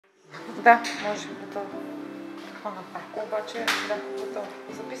Да, може готово. Обаче, да, готово.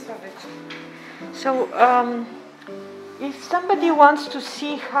 Записвам вече. So, if somebody wants to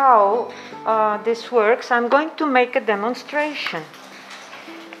see how this works, I'm going to make a demonstration.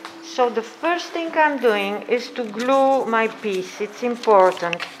 So the first thing I'm doing is to glue my piece. It's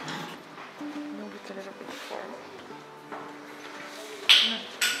important.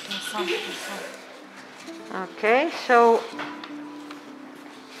 Okay, so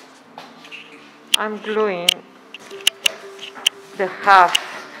I'm gluing the half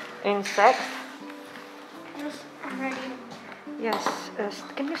insect. Yes,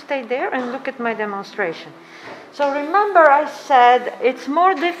 can you stay there and look at my demonstration? So remember I said it's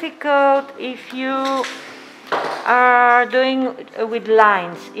more difficult if you are doing with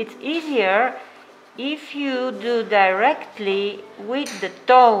lines. It's easier if you do directly with the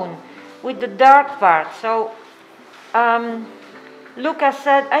tone, with the dark part. So Lucas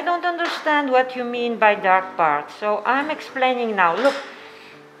said, I don't understand what you mean by dark part. So I'm explaining now. Look,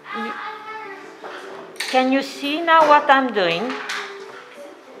 can you see now what I'm doing?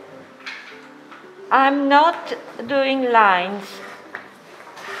 I'm not doing lines.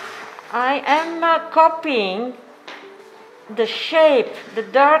 I am copying the shape, the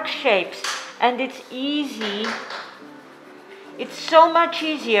dark shapes, and it's easy. It's so much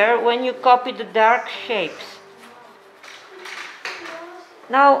easier when you copy the dark shapes.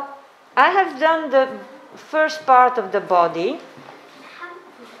 Now, I have done the first part of the body.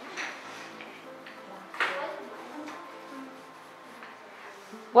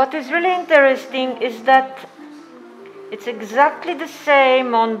 What is really interesting is that it's exactly the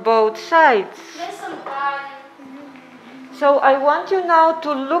same on both sides. So I want you now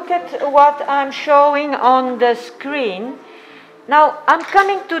to look at what I'm showing on the screen. Now I'm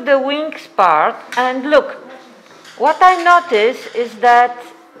coming to the wings part, and look, what I notice is that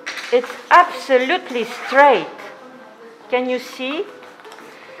it's absolutely straight. Can you see?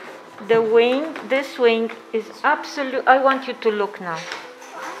 The wing, this wing is absolute. I want you to look now.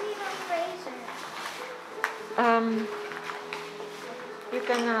 You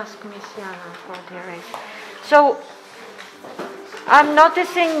can ask Miss Yana for the eraser. So I'm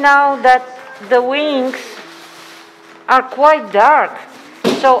noticing now that the wings are quite dark.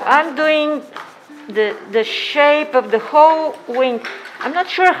 So I'm doing the shape of the whole wing. I'm not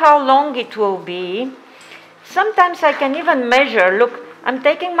sure how long it will be. Sometimes I can even measure. Look, I'm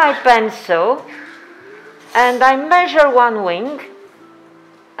taking my pencil and I measure one wing,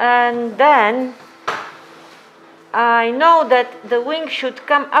 and then I know that the wing should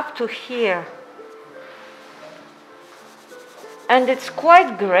come up to here. And it's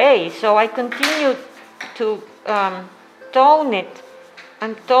quite gray, so I continue to tone it.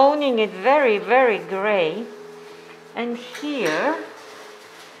 I'm toning it very, very gray. And here,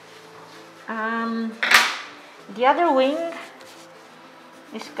 the other wing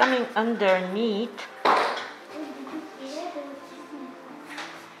is coming underneath.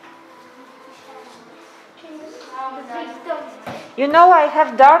 You know, I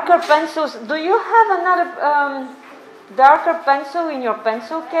have darker pencils. Do you have another darker pencil in your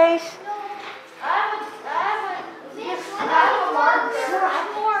pencil case?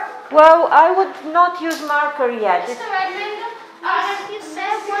 Well, I would not use marker yet. You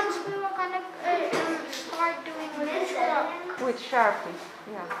said once we were going to start doing with chalk. With Sharpie,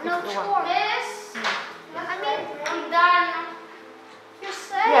 yeah. No chalk. This? I mean, I'm done. You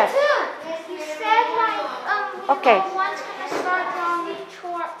said yes. You said like, okay. One's going to start drawing with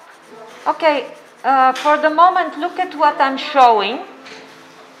chalk. Okay, for the moment, look at what I'm showing.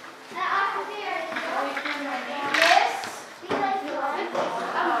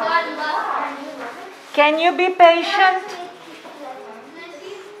 Can you be patient?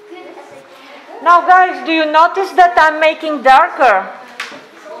 Now guys, do you notice that I'm making darker?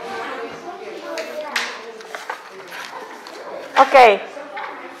 Okay,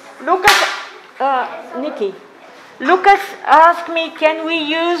 Lucas, Nikki, Lucas asked me, can we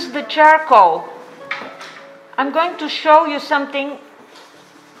use the charcoal? I'm going to show you something.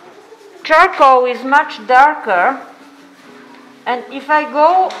 Charcoal is much darker, and if I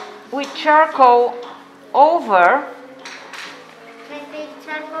go with charcoal over,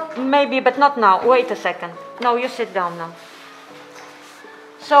 maybe, but not now. Wait a second. No, you sit down now.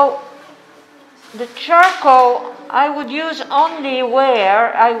 So the charcoal I would use only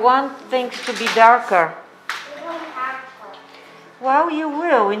where I want things to be darker. Well, you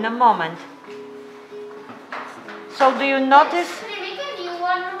will in a moment. So do you notice? Can I make a new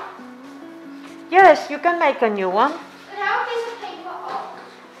one? Yes, you can make a new one. But how does it take off?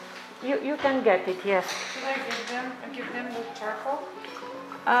 You can get it, yes. Should I give them the charcoal?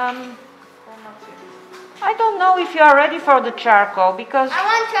 not yet. I don't know if you are ready for the charcoal because I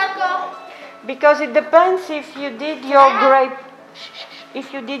want charcoal. it depends if you did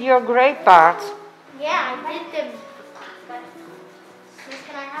your gray parts. Yeah, I did them. But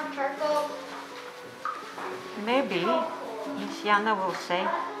can I have charcoal? Maybe Miss Yana will say.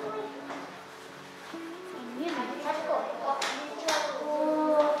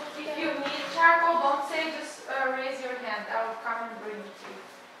 If you need charcoal, don't say, just raise your hand. I will come and bring it to you.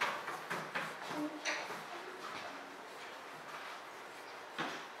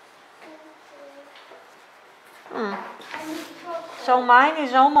 So mine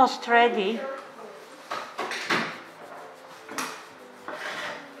is almost ready.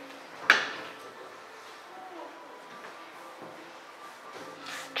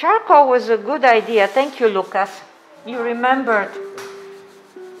 Charcoal was a good idea. Thank you, Lucas. You remembered.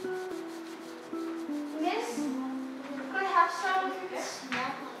 Yes. Could I have some?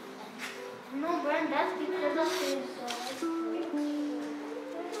 No, Brent, that's because of his.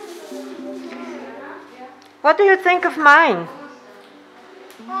 What do you think of mine?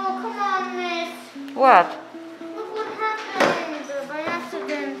 Oh, come on, Miss. What? Look what happened by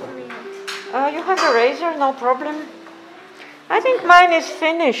accidentally. You have a razor, no problem. I think mine is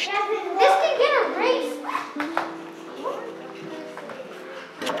finished. This can get erased.